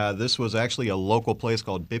 This was actually a local place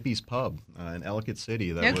called Bippy's Pub in Ellicott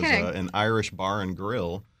City. That was an Irish bar and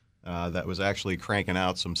grill. that was actually cranking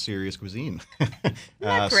out some serious cuisine.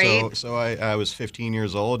 Great. So I was 15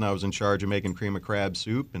 years old, and I was in charge of making cream of crab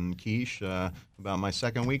soup and quiche about my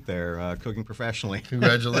second week there, cooking professionally.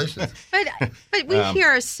 Congratulations. But we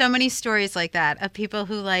hear so many stories like that of people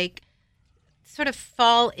who sort of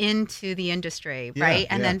fall into the industry, right?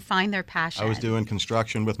 And then find their passion. I was doing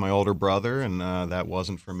construction with my older brother, and that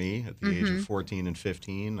wasn't for me at the age of 14 and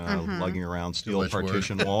 15, lugging around steel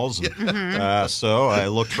partition walls. So I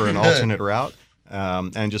looked for an alternate route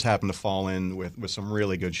and just happened to fall in with some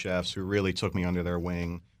really good chefs who really took me under their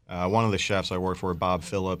wing. One of the chefs I worked for, Bob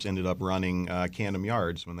Phillips, ended up running Camden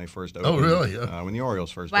Yards when they first opened. Oh, really? Yeah. When the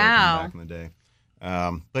Orioles first opened back in the day.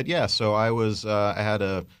 But yeah, so I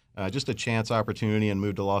had just a chance opportunity and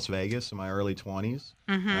moved to Las Vegas in my early 20s.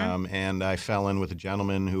 And I fell in with a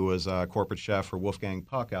gentleman who was a corporate chef for Wolfgang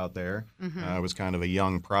Puck out there. Was kind of a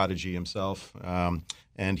young prodigy himself.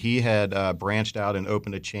 And he had branched out and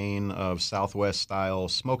opened a chain of Southwest-style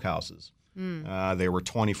smokehouses. They were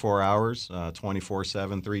 24 hours, 24/7,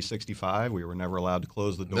 365. We were never allowed to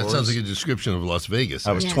close the doors. That sounds like a description of Las Vegas.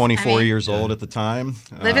 I was 24 years old at the time.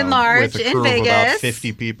 Living large with a in crew Vegas. Of about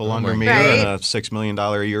 50 people under me in a $6 million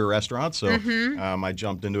a year restaurant. So I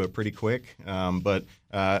jumped into it pretty quick. But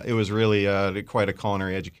it was really quite a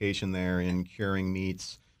culinary education there in curing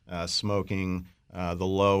meats, smoking, the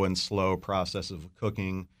low and slow process of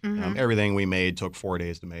cooking. Everything we made took 4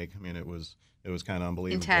 days to make. I mean, it was kind of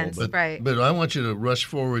unbelievable. Intense, right. But I want you to rush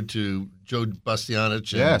forward to Joe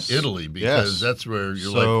Bastianich in Italy, because that's where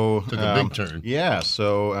your life took a big turn. Yeah,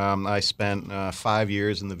 so I spent 5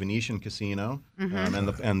 years in the Venetian Casino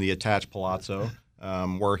and the attached Palazzo,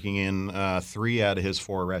 working in 3 out of his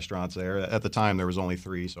 4 restaurants there. At the time, there was only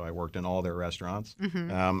 3, so I worked in all their restaurants.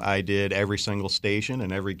 I did every single station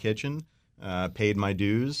and every kitchen. Paid my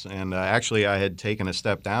dues, and actually I had taken a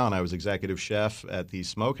step down. I was executive chef at the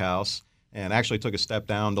smokehouse, and actually took a step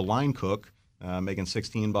down to line cook, making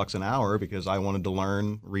 $16 an hour because I wanted to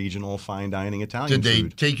learn regional fine dining Italian food. Did they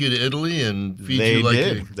take you to Italy and feed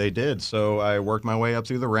you They did. So I worked my way up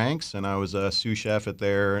through the ranks, and I was a sous chef at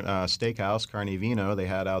their steakhouse, Carne Vino, they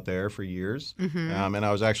had out there for years. And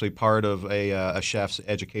I was actually part of a chef's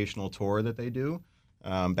educational tour that they do.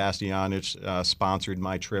 Bastianich sponsored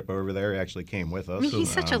my trip over there. He actually came with us. I mean, he's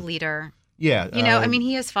such a leader. Yeah. I mean,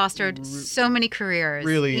 he has fostered so many careers.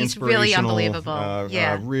 Really He's inspirational. really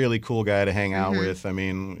unbelievable. Really cool guy to hang out with. I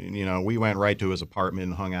mean, we went right to his apartment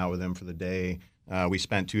and hung out with him for the day. We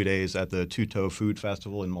spent 2 days at the Tutto Food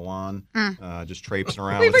Festival in Milan, just traipsing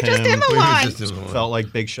around with him. We were just in Milan. Felt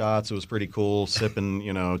like big shots. It was pretty cool, sipping,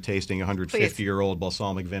 tasting 150-year-old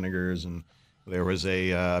balsamic vinegars. And there was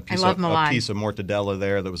a piece of mortadella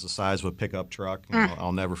there that was the size of a pickup truck.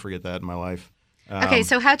 I'll never forget that in my life. Okay,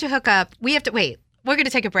 so how'd you hook up? We have to wait. We're going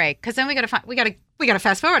to take a break because then we got to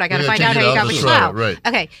fast forward. I got to find out how you got with Schlau. Right.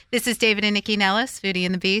 Okay, this is David and Nycci Nellis, Foodie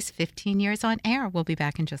and the Beast, 15 years on air. We'll be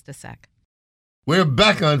back in just a sec. We're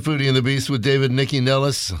back on Foodie and the Beast with David and Nycci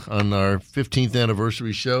Nellis on our 15th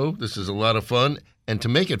anniversary show. This is a lot of fun, and to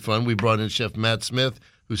make it fun, we brought in Chef Matt Smith,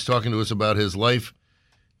 who's talking to us about his life,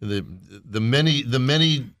 the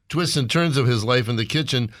many twists and turns of his life in the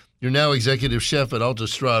kitchen. You're now executive chef at Alta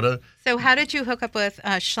Strada. So how did you hook up with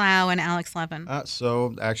Schlau and Alex Levin?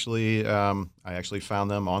 So actually, I actually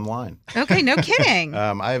found them online. Okay, no kidding.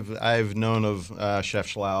 I've known of Chef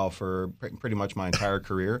Schlau for pretty much my entire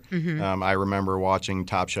career. I remember watching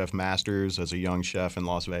Top Chef Masters as a young chef in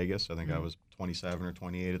Las Vegas. I think I was 27 or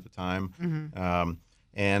 28 at the time.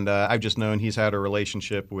 And I've just known he's had a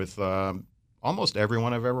relationship with almost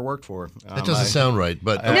everyone I've ever worked for. That doesn't sound right,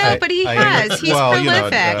 but but he has. He's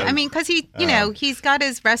prolific. I mean, because he's got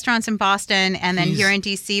his restaurants in Boston and then here in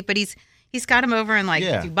DC, but he's got him over in Dubai.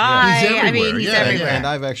 He's everywhere. I mean, he's everywhere. And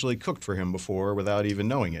I've actually cooked for him before without even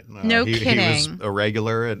knowing it. No kidding. He was a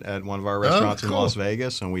regular at one of our restaurants in Las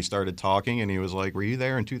Vegas, and we started talking, and he was like, "Were you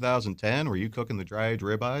there in 2010? Were you cooking the dry-aged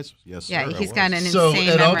ribeyes?" Yes, sir. Yeah, he's got an insane So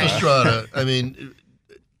at memory. Alta Strada, I mean,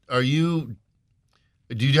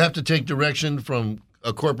 do you have to take direction from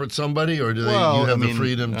a corporate somebody, or do you have the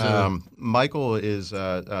freedom to? Michael is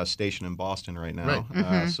stationed in Boston right now.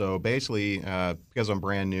 Right. So basically, because I'm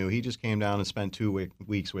brand new, he just came down and spent 2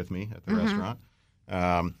 weeks with me at the restaurant.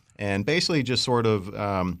 And basically just sort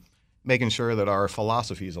of making sure that our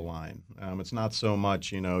philosophies align. It's not so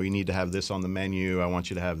much, you need to have this on the menu. I want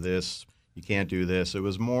you to have this. You can't do this. It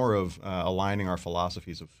was more of aligning our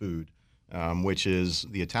philosophies of food. Which is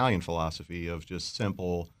the Italian philosophy of just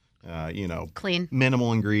simple, clean,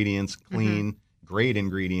 minimal ingredients, clean, great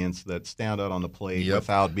ingredients that stand out on the plate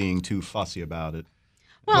without being too fussy about it.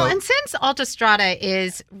 Well, and since Alta Strada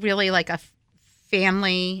is really like a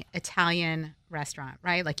family Italian restaurant,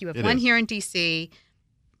 right? Like you have one here in DC,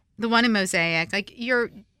 the one in Mosaic. Like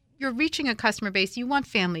you're reaching a customer base. You want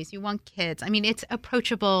families. You want kids. I mean, it's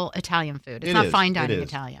approachable Italian food. It's not fine dining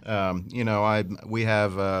Italian. We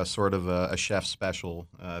have sort of a chef special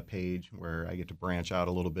page where I get to branch out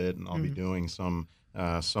a little bit, and I'll be doing some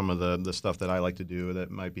of the stuff that I like to do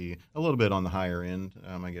that might be a little bit on the higher end,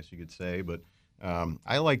 I guess you could say. But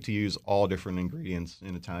I like to use all different ingredients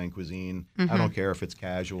in Italian cuisine. I don't care if it's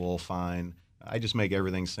casual, fine. I just make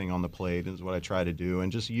everything sing on the plate is what I try to do,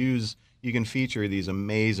 and just you can feature these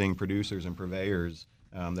amazing producers and purveyors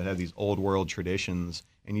that have these old world traditions,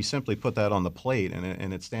 and you simply put that on the plate,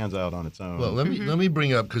 and it stands out on its own. Well, let me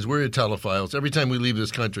bring up, because we're Italophiles. Every time we leave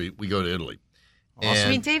this country, we go to Italy. Awesome.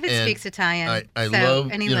 I mean, David speaks Italian. I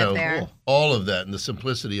love and he lived there. All of that and the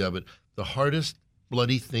simplicity of it. The hardest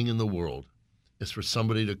bloody thing in the world is for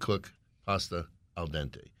somebody to cook pasta al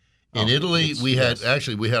dente. In Italy, we had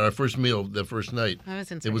our first meal the first night.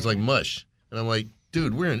 It was like mush. And I'm like,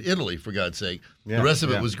 dude, we're in Italy, for God's sake. Yeah, the rest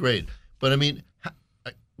of it was great. But I mean,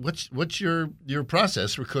 what's your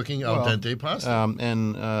process for cooking al dente pasta?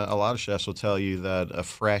 And a lot of chefs will tell you that a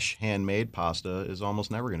fresh handmade pasta is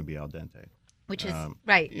almost never going to be al dente. Which is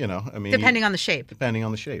right. I mean, depending on the shape. Depending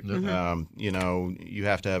on the shape. You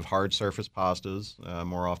have to have hard surface pastas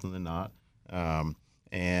more often than not.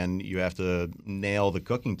 And you have to nail the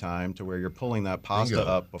cooking time to where you're pulling that pasta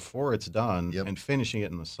up before it's done and finishing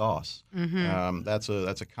it in the sauce. That's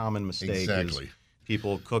a common mistake. Exactly.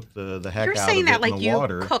 People cook the heck You're out saying of that it like in the you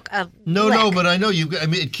water. Cook a No, but I know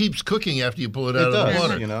it keeps cooking after you pull it out of the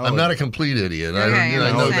water. I'm not a complete idiot. Okay,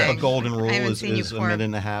 I know that. A golden rule is a minute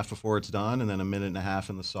and a half before it's done, and then a minute and a half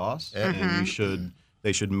in the sauce. And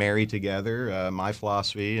they should marry together. My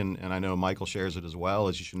philosophy, and I know Michael shares it as well,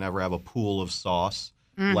 is you should never have a pool of sauce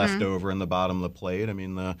left over in the bottom of the plate. I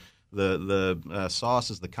mean, the sauce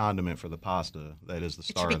is the condiment for the pasta. That is the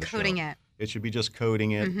star of the show. It should be coating it. It should be just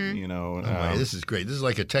coating it, this is great. This is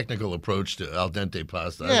like a technical approach to al dente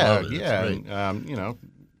pasta. Yeah, I love it. Yeah.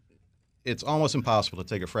 It's almost impossible to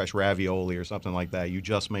take a fresh ravioli or something like that you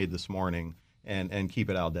just made this morning and keep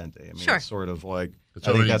it al dente. I mean, it's sort of like,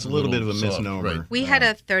 I think that's a little bit of a misnomer. Right. We had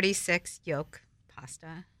a 36 yolk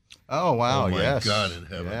pasta. Oh, wow, yes. Oh, my God in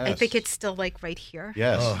heaven. Yes. I think it's still like right here.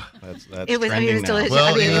 Yes. That's it was delicious.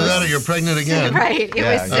 Well, either that or you're pregnant again. Right. It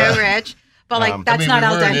was so rich. But that's not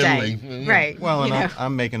al dente. Right. Well, and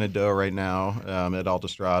I'm making a dough right now at Alta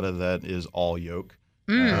Strada that is all yolk.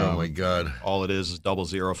 Oh, my God. All it is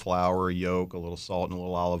 00 flour, yolk, a little salt, and a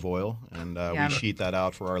little olive oil. And we sheet that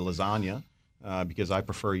out for our lasagna because I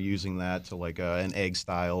prefer using that to like an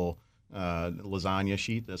egg-style lasagna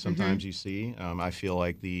sheet that sometimes you see. I feel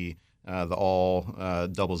like the all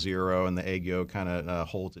 00 and the egg yolk kind of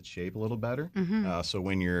holds its shape a little better. So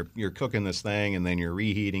when you're cooking this thing and then you're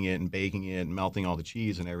reheating it and baking it and melting all the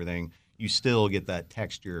cheese and everything, you still get that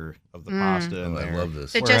texture of the pasta in there. I love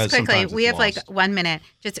this. So just quickly, we have like 1 minute.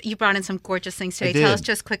 You brought in some gorgeous things today. Tell us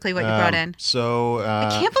just quickly what you brought in.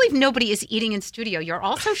 I can't believe nobody is eating in studio. You're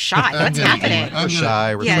all so shy. What's happening? We're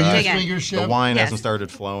shy. The wine hasn't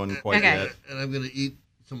started flowing quite yet. And I'm going to eat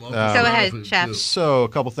some go ahead, chef. So a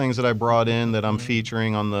couple things that I brought in that I'm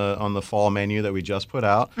featuring on the fall menu that we just put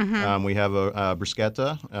out. We have a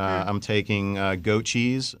bruschetta. I'm taking goat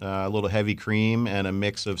cheese, a little heavy cream, and a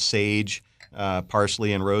mix of sage,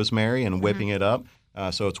 parsley, and rosemary, and whipping it up.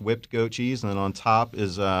 So it's whipped goat cheese, and then on top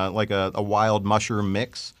is like a wild mushroom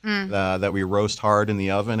mix that we roast hard in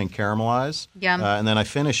the oven and caramelize. Yum. And then I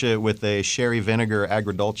finish it with a sherry vinegar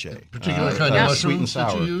agrodolce. Particular kind of sweet and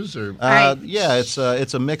sour. That you use? Or? Yeah,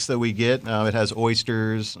 it's a mix that we get. It has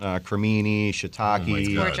oysters, cremini, shiitake.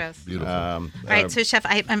 It's gorgeous. Beautiful. All right, so Chef,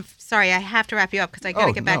 I'm sorry, I have to wrap you up because I got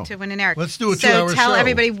to get back to Winn and Erich. Let's do a 2-hour show. So tell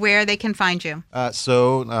everybody where they can find you.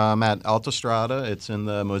 I'm at Alta Strada. It's in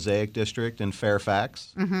the Mosaic District in Fairfax.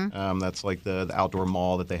 That's like the outdoor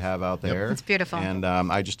mall that they have out there. It's beautiful. And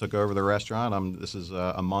I just took over the restaurant. This is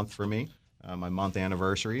a month for me, my month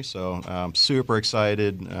anniversary. So I'm super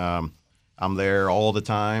excited. I'm there all the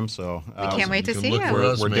time. So we can't wait to see you.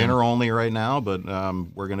 We're dinner only right now, but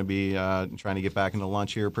we're going to be trying to get back into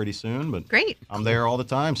lunch here pretty soon. But great. I'm there all the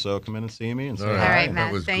time. So come in and see me. And say all hi. right,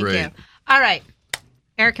 Matt. That was thank great. you. All right.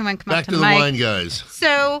 Erich and Winn, come back up to the mic. wine, guys.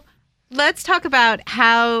 So let's talk about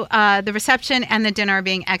how the reception and the dinner are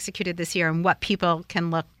being executed this year and what people can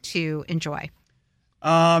look to enjoy.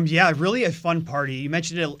 Really a fun party. You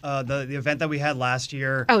mentioned it, the event that we had last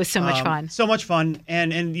year. Oh, it was so much fun. So much fun.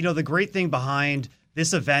 And the great thing behind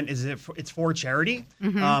this event is it's for charity.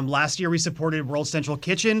 Last year we supported World Central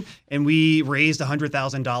Kitchen and we raised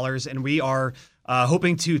 $100,000 and we are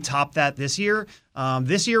hoping to top that this year.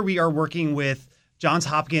 This year we are working with Johns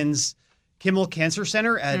Hopkins Kimmel Cancer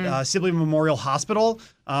Center at Sibley Memorial Hospital,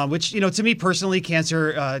 which, to me personally,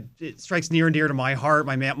 cancer it strikes near and dear to my heart.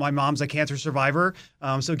 My mom's a cancer survivor,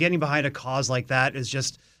 so getting behind a cause like that is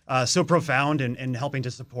just so profound and helping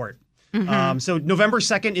to support. So November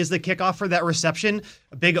 2nd is the kickoff for that reception,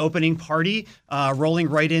 a big opening party, rolling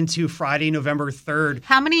right into Friday, November 3rd.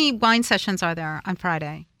 How many wine sessions are there on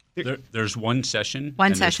Friday? There's one session. One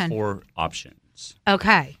and session. There's 4 options.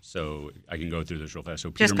 Okay. So I can go through this real fast. So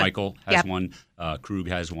Peter Michael has one. Krug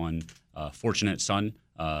has one. Fortunate Son,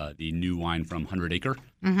 the new wine from 100 Acre,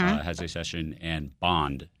 has a session. And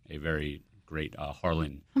Bond, a very great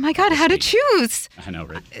Harlan. Oh my God, how to choose. I know,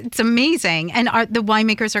 right? It's amazing. And the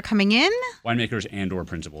winemakers are coming in? Winemakers and or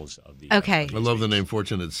principals of the Okay. I love the name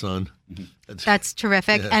Fortunate Son. That's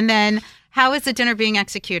terrific. Yeah. And then how is the dinner being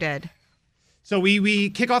executed? So we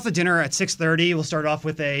kick off the dinner at 6:30. We'll start off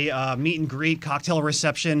with a meet and greet, cocktail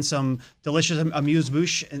reception, some delicious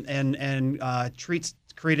amuse-bouche and treats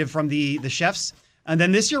created from the chefs. And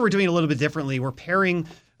then this year we're doing it a little bit differently. We're pairing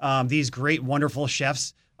these great, wonderful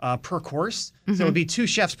chefs per course. So it would be 2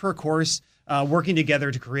 chefs per course working together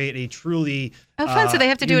to create a truly fun. So they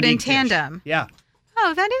have to do it in unique dish. tandem. Yeah.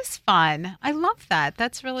 Oh, that is fun. I love that.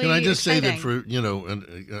 That's really Can I just exciting. say that for,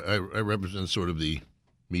 and I represent sort of the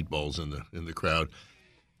meatballs in the crowd.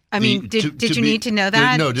 I mean, did you need to know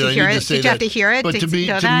that? No, did I hear need it? to say Did that? you have to hear it But to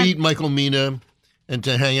know to that? meet Michael Mina and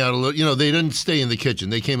to hang out a little, they didn't stay in the kitchen.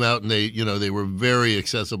 They came out and they were very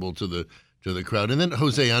accessible to the crowd. And then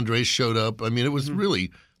Jose Andres showed up. I mean, it was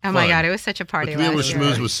really Oh my fun. God, it was such a party But to be able to last year.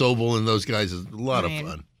 schmooze with Sobel and those guys is a lot of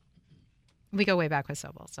fun. We go way back with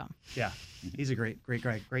Sobel, so Yeah. He's a great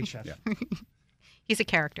chef. Yeah. he's a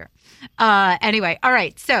character. Anyway, all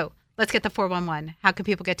right, so let's get the 411. How can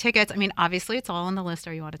people get tickets? I mean, obviously, it's all on the list,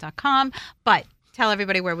 areyouwantit.com, but tell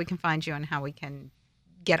everybody where we can find you and how we can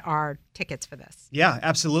get our tickets for this. Yeah,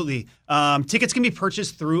 absolutely. Tickets can be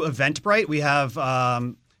purchased through Eventbrite. We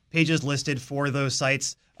have pages listed for those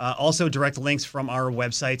sites. Also, direct links from our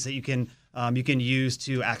websites that you can use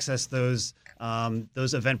to access those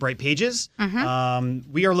Eventbrite pages.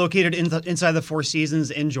 We are located inside the Four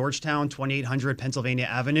Seasons in Georgetown, 2800 Pennsylvania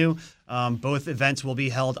Avenue. Both events will be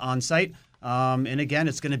held on site. And again,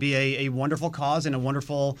 it's going to be a wonderful cause and a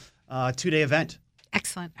wonderful 2-day event.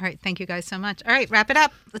 Excellent. All right, thank you guys so much. All right, wrap it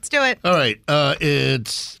up. Let's do it. All right.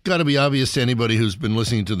 It's got to be obvious to anybody who's been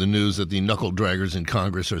listening to the news that the knuckle draggers in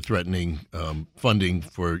Congress are threatening funding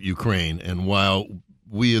for Ukraine. And while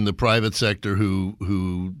we in the private sector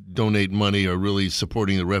who donate money are really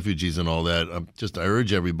supporting the refugees and all that, I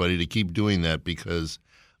urge everybody to keep doing that, because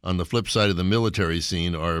on the flip side of the military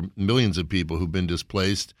scene are millions of people who've been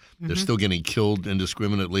displaced. They're still getting killed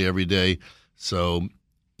indiscriminately every day. So,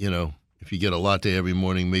 if you get a latte every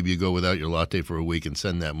morning, maybe you go without your latte for a week and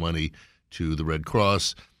send that money to the Red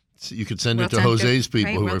Cross. So you could send it to Jose's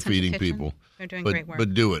people who are feeding people. They're doing great work.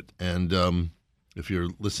 But do it. And if you're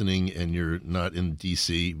listening and you're not in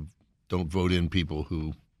D.C., don't vote in people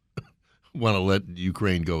who want to let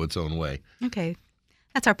Ukraine go its own way. Okay.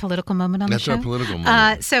 That's our political moment on the show. That's our political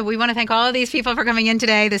moment. So we want to thank all of these people for coming in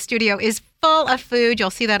today. The studio is full of food. You'll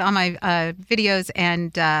see that on my videos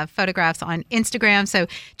and photographs on Instagram. So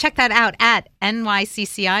check that out at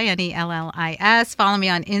NYCCINELLIS. Follow me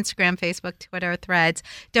on Instagram, Facebook, Twitter, Threads.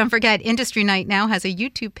 Don't forget, Industry Night now has a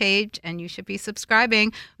YouTube page, and you should be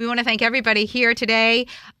subscribing. We want to thank everybody here today.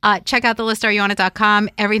 Check out the list, areyouwantit.com.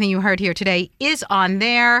 Everything you heard here today is on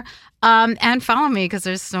there. And follow me, because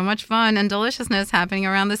there's so much fun and deliciousness happening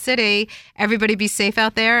around the city. Everybody be safe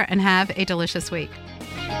out there and have a delicious week.